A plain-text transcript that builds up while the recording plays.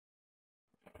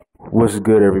What's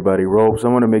good, everybody? Ropes. I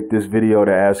want to make this video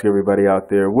to ask everybody out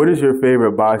there, what is your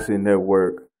favorite boxing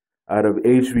network out of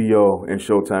HBO and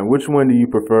Showtime? Which one do you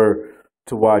prefer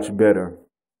to watch better?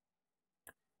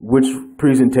 Which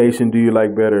presentation do you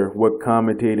like better? What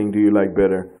commentating do you like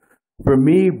better? For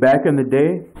me, back in the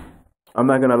day, I'm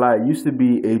not going to lie, it used to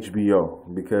be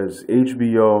HBO because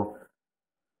HBO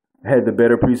had the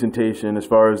better presentation as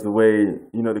far as the way,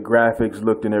 the graphics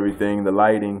looked and everything, the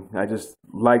lighting. I just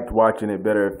liked watching it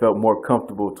better. It felt more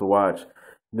comfortable to watch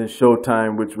than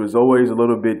Showtime, which was always a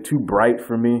little bit too bright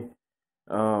for me.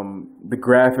 The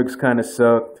graphics kind of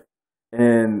sucked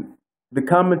and the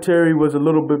commentary was a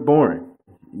little bit boring.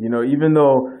 Even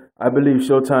though I believe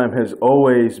Showtime has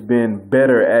always been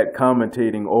better at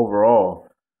commentating overall,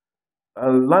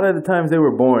 a lot of the times they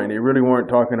were boring. They really weren't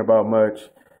talking about much.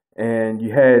 And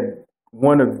you had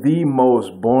one of the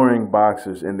most boring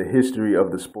boxers in the history of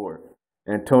the sport,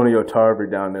 Antonio Tarver,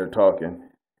 down there talking.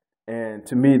 And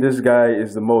to me, this guy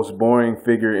is the most boring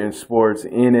figure in sports,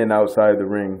 in and outside the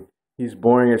ring. He's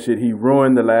boring as shit. He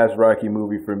ruined the last Rocky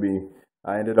movie for me.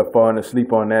 I ended up falling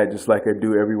asleep on that just like I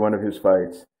do every one of his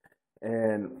fights.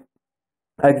 And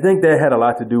I think that had a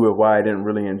lot to do with why I didn't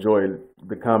really enjoy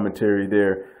the commentary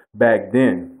there back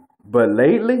then. But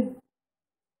lately,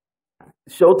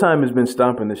 Showtime has been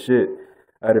stomping the shit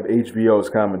out of HBO's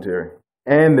commentary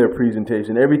and their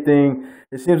presentation. Everything,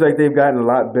 it seems like they've gotten a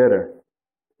lot better.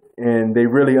 And they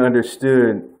really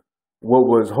understood what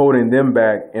was holding them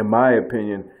back, in my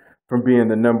opinion, from being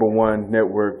the #1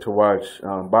 network to watch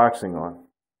boxing on.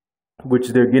 Which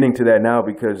they're getting to that now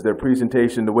because their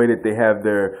presentation, the way that they have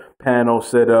their panel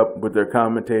set up with their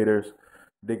commentators,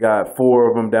 they got 4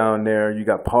 of them down there. You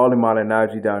got Paulie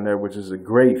Malignaggi down there, which is a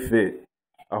great fit.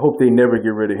 I hope they never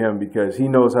get rid of him because he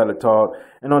knows how to talk.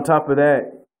 And on top of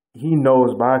that, he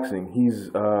knows boxing. He's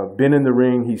been in the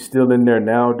ring. He's still in there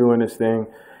now doing his thing.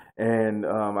 And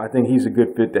I think he's a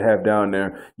good fit to have down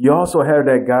there. You also have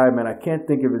that guy, man, I can't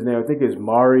think of his name. I think it's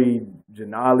Mari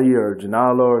Janali or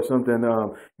Janalo or something.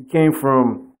 He came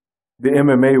from the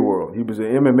MMA world. He was an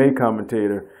MMA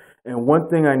commentator. And one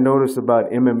thing I noticed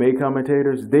about MMA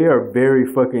commentators, they are very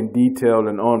fucking detailed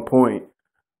and on point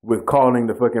with calling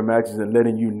the fucking matches and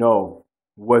letting you know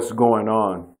what's going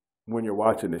on when you're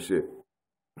watching the shit.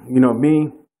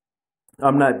 Me,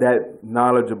 I'm not that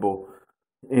knowledgeable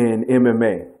in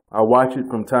MMA. I watch it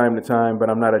from time to time, but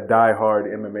I'm not a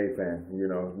diehard MMA fan.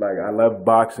 Like I love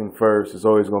boxing first. It's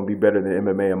always going to be better than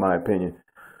MMA in my opinion.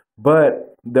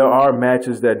 But there are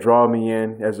matches that draw me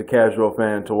in as a casual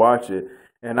fan to watch it.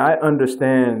 And I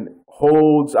understand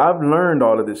holds. I've learned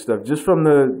all of this stuff just from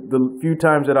the few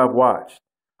times that I've watched.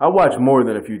 I watched more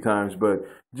than a few times, but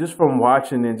just from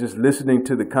watching and just listening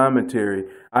to the commentary,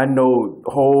 I know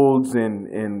holds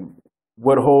and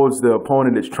what holds the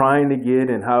opponent is trying to get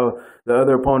and how the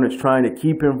other opponent is trying to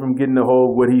keep him from getting the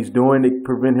hold, what he's doing to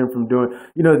prevent him from doing.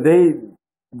 They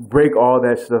break all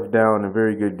that stuff down in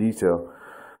very good detail,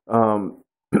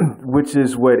 which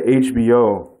is what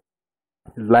HBO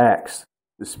lacks,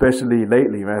 especially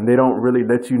lately, man. They don't really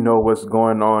let you know what's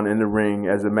going on in the ring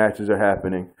as the matches are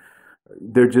happening.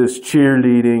 They're just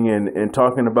cheerleading and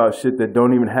talking about shit that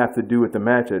don't even have to do with the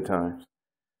match at times.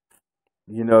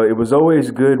 It was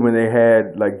always good when they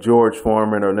had like George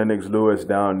Foreman or Lennox Lewis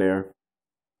down there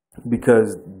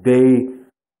because they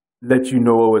let you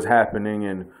know what was happening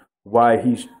and why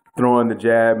he's throwing the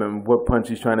jab and what punch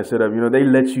he's trying to set up. They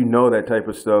let you know that type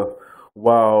of stuff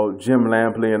while Jim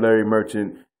Lampley and Larry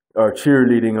Merchant are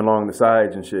cheerleading along the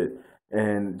sides and shit.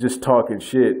 And just talking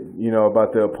shit,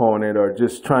 about the opponent or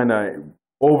just trying to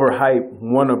overhype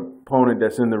one opponent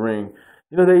that's in the ring.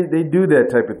 They do that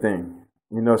type of thing.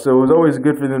 So it was always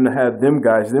good for them to have them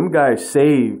guys. Them guys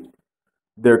saved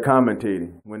their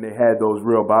commentating when they had those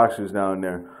real boxers down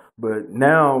there. But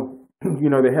now,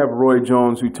 they have Roy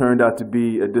Jones, who turned out to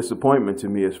be a disappointment to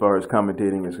me as far as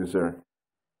commentating is concerned.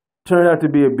 Turned out to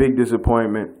be a big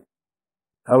disappointment.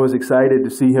 I was excited to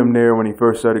see him there when he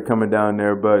first started coming down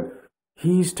there, but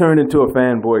he's turned into a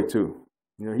fanboy too.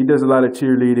 He does a lot of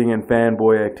cheerleading and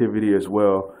fanboy activity as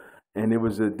well. And it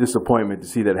was a disappointment to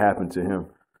see that happen to him.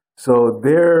 So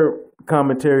their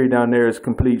commentary down there is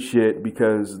complete shit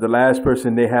because the last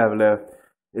person they have left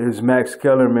is Max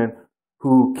Kellerman,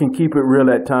 who can keep it real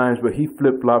at times, but he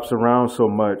flip-flops around so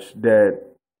much that,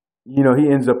 he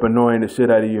ends up annoying the shit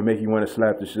out of you and make you want to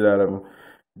slap the shit out of him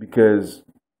because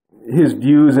his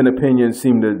views and opinions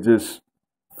seem to just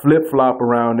flip-flop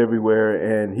around everywhere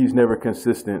and he's never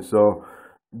consistent. So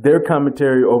their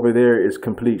commentary over there is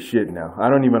complete shit now. I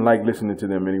don't even like listening to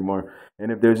them anymore.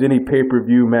 And if there's any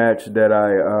pay-per-view match that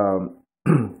I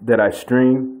that I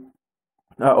stream,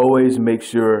 I always make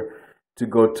sure to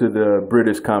go to the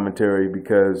British commentary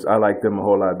because I like them a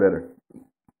whole lot better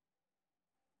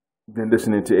than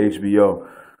listening to HBO.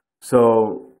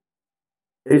 So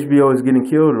HBO is getting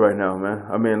killed right now, man.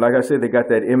 I mean, like I said, they got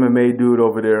that MMA dude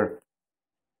over there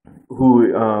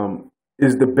who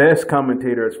is the best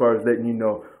commentator as far as letting you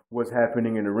know what's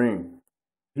happening in the ring.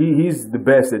 He's the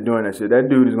best at doing that shit. That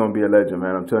dude is going to be a legend,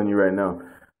 man. I'm telling you right now.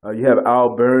 You have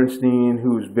Al Bernstein,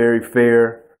 who's very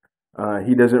fair.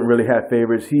 He doesn't really have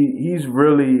favorites. He's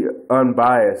really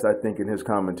unbiased, I think, in his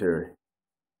commentary.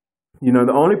 You know,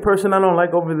 the only person I don't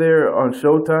like over there on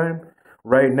Showtime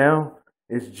right now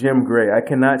is Jim Gray. I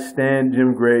cannot stand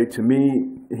Jim Gray. To me,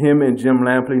 him and Jim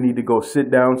Lampley need to go sit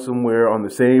down somewhere on the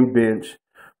same bench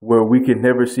where we can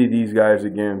never see these guys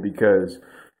again, because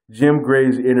Jim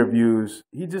Gray's interviews,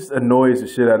 he just annoys the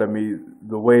shit out of me.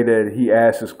 The way that he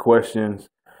asks questions,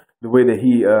 the way that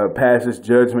he passes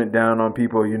judgment down on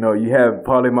people. You know, you have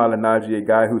Paulie Malignaggi, a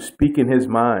guy who's speaking his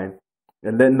mind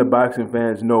and letting the boxing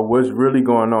fans know what's really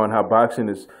going on, how boxing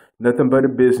is nothing but a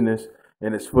business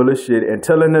and it's full of shit, and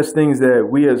telling us things that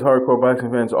we as hardcore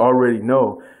boxing fans already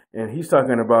know. And he's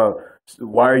talking about,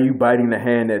 why are you biting the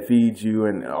hand that feeds you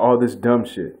and all this dumb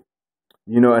shit.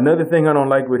 You know, another thing I don't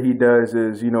like what he does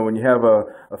is, you know, when you have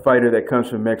a fighter that comes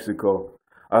from Mexico,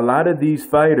 a lot of these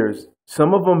fighters,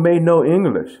 some of them may know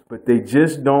English, but they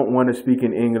just don't want to speak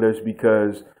in English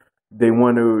because they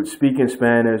want to speak in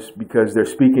Spanish because they're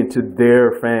speaking to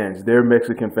their fans, their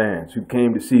Mexican fans who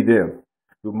came to see them.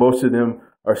 Most of them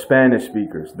are Spanish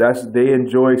speakers. They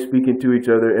enjoy speaking to each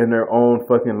other in their own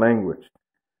fucking language.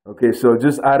 Okay, so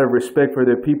just out of respect for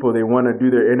their people, they want to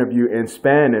do their interview in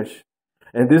Spanish.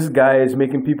 And this guy is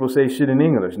making people say shit in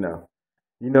English now.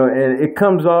 You know, and it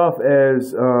comes off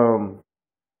as a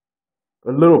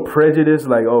little prejudice,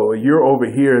 like, oh, you're over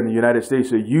here in the United States,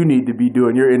 so you need to be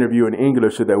doing your interview in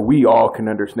English so that we all can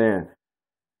understand.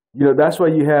 You know, that's why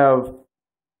you have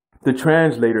the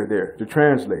translator there to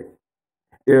translate.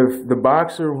 If the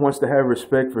boxer wants to have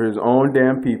respect for his own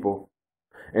damn people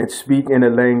and speak in a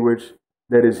language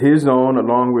that is his own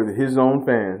along with his own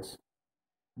fans,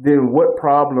 then what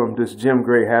problem does Jim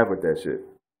Gray have with that shit?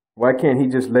 Why can't he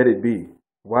just let it be?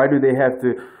 Why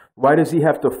does he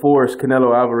have to force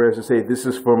Canelo Alvarez to say, this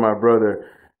is for my brother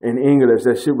in English?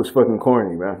 That shit was fucking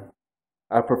corny, man.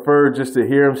 I prefer just to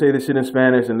hear him say this shit in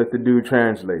Spanish and let the dude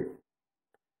translate.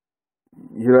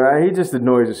 You know, he just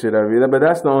annoys the shit out of me. But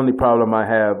that's the only problem I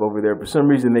have over there. For some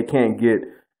reason, they can't get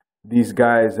these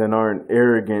guys that aren't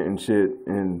arrogant and shit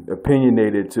and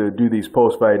opinionated to do these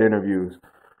post-fight interviews.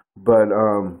 But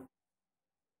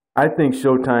I think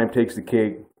Showtime takes the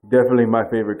cake. Definitely my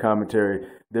favorite commentary.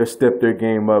 They've stepped their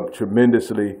game up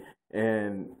tremendously.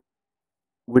 And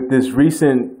with this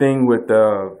recent thing with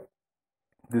the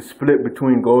split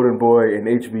between Golden Boy and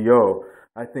HBO,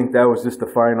 I think that was just the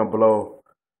final blow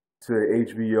to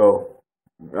HBO.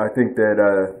 I think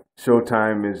that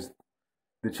Showtime is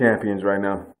the champions right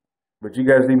now. But you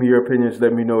guys leave me your opinions.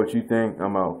 Let me know what you think.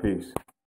 I'm out. Peace.